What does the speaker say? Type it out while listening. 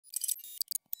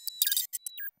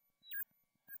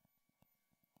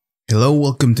Hello,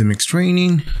 welcome to Mix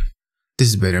Training. This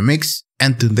is Varomix,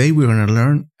 and today we're going to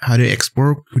learn how to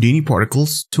export Houdini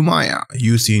particles to Maya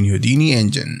using Houdini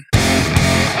engine.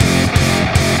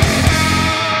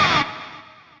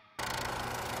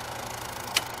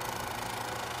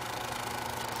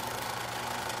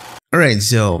 Alright,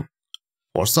 so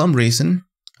for some reason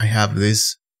I have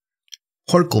this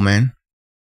particle man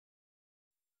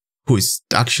who is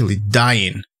actually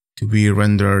dying to be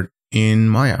rendered in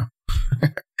Maya.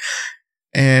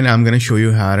 And I'm going to show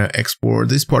you how to export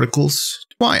these particles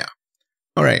to Maya.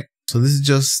 Alright, so this is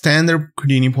just standard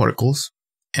Houdini particles,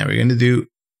 and we're going to do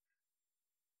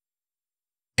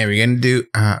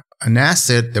an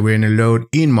asset that we're going to load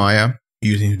in Maya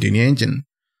using Houdini engine.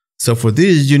 So for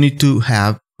this, you need to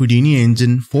have Houdini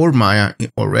engine for Maya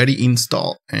already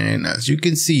installed, and as you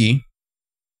can see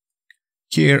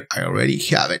here, I already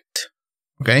have it.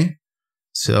 Okay,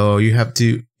 so you have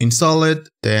to install it,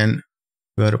 then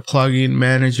go to plugin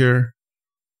manager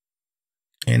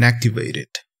and activate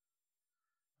it.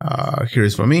 Here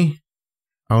is for me,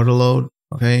 auto load.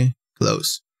 Okay,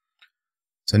 close.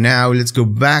 So now let's go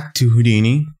back to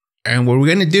Houdini, and what we're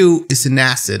gonna do is an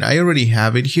asset. I already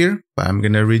have it here, but I'm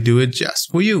gonna redo it just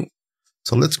for you.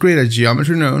 So let's create a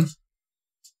geometry node.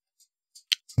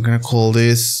 I'm gonna call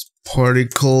this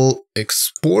particle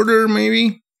exporter,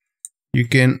 maybe. You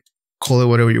can call it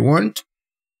whatever you want.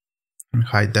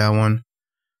 Hide that one.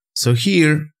 So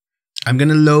here, I'm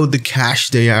gonna load the cache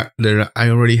that I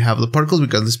already have the particles,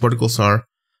 because these particles are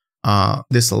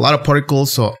there's a lot of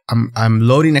particles, so I'm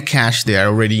loading a cache that are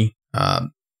already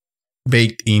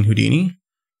baked in Houdini.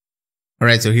 All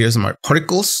right, so here's my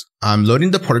particles. I'm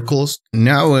loading the particles.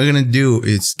 Now what we're gonna do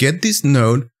is get this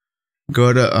node,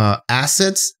 go to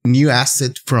assets, new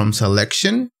asset from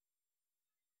selection.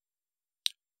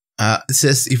 It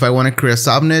says if I want to create a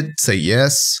subnet, say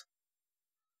yes.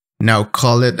 Now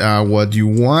call it what you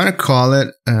want to call it.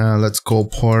 Let's call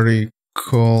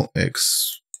particle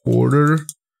exporter,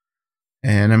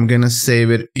 and I'm gonna save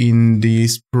it in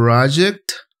this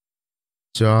project.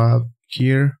 Job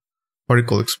here,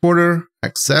 particle exporter,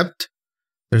 accept.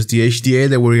 There's the HDA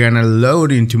that we're gonna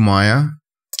load into Maya,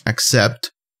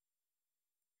 accept.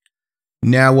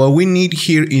 Now what we need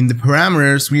here in the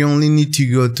parameters, we only need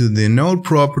to go to the node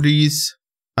properties,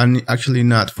 and actually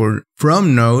not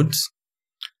from nodes,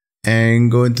 and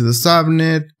go into the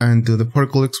subnet and to the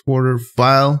particle exporter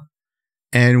file,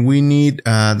 and we need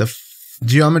the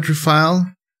geometry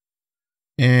file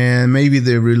and maybe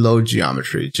the reload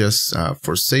geometry just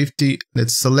for safety.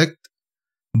 Let's select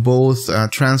both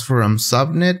transfer and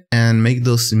subnet and make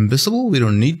those invisible. We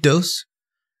don't need those.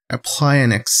 Apply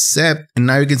and accept, and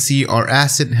now you can see our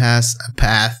asset has a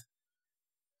path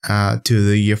to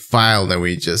the file that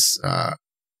we just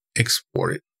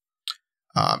exported.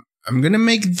 I'm gonna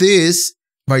make this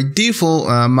by default.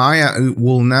 Maya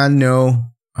will not know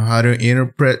how to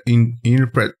interpret.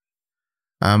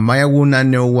 Maya will not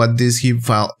know what this heap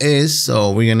file is,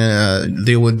 so we're gonna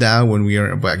deal with that when we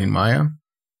are back in Maya.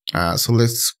 So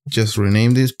let's just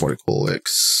rename this particle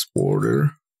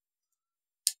exporter,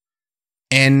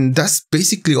 and that's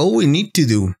basically all we need to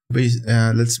do.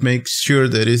 Let's make sure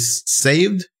that it's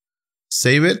saved.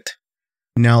 Save it.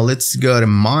 Now let's go to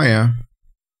Maya.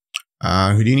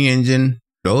 Houdini engine,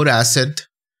 load asset,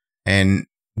 and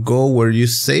go where you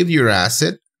saved your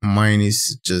asset. Mine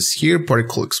is just here,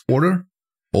 particle exporter.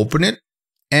 Open it,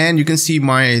 and you can see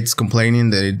Maya, it's complaining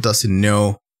that it doesn't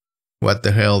know what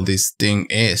the hell this thing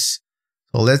is.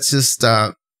 So let's just,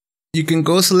 you can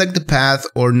go select the path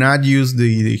or not use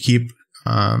the heap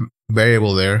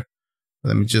variable there.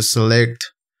 Let me just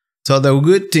select. So the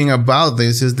good thing about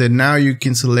this is that now you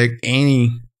can select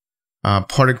any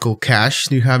particle cache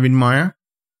you have in Maya.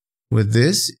 With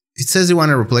this, it says you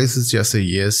want to replace it, just say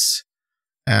yes,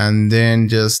 and then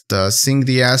just sync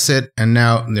the asset, and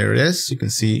now there it is. You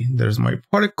can see there's my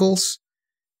particles,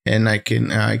 and I can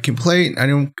play.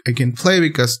 I can play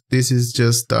because this is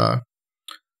just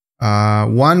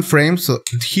one frame. So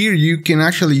here you can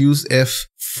actually use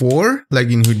F4 like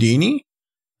in Houdini,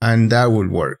 and that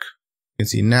would work. You can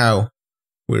see now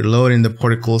we're loading the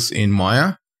particles in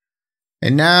Maya.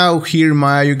 And now here in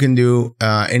Maya, you can do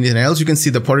anything else. You can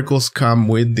see the particles come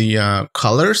with the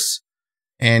colors.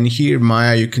 And here in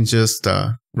Maya, you can just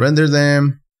render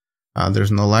them.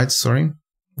 There's no light, sorry.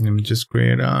 Let me just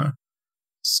create a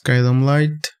skydome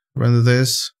light, render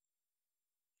this.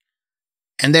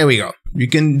 And there we go. You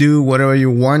can do whatever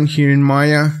you want here in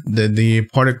Maya. The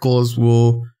particles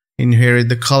will inherit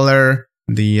the color,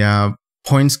 the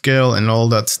point scale, and all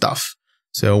that stuff.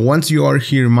 So once you are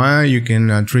here in Maya, you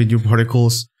can treat your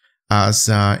particles as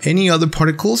any other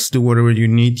particles, do whatever you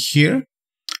need here.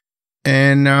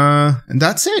 And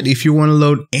that's it. If you want to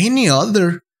load any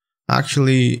other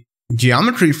actually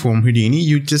geometry from Houdini,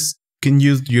 you just can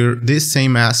use this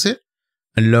same asset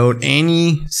and load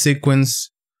any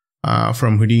sequence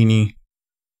from Houdini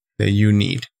that you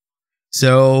need.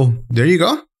 So there you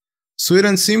go. Sweet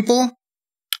and simple,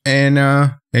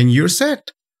 and you're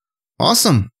set.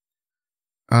 Awesome.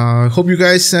 Hope you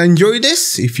guys enjoyed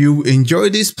this. If you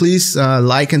enjoyed this, please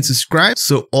like and subscribe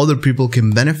so other people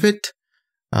can benefit.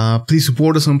 Please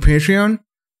support us on Patreon.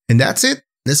 And that's it.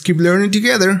 Let's keep learning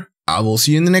together. I will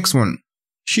see you in the next one.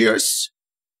 Cheers.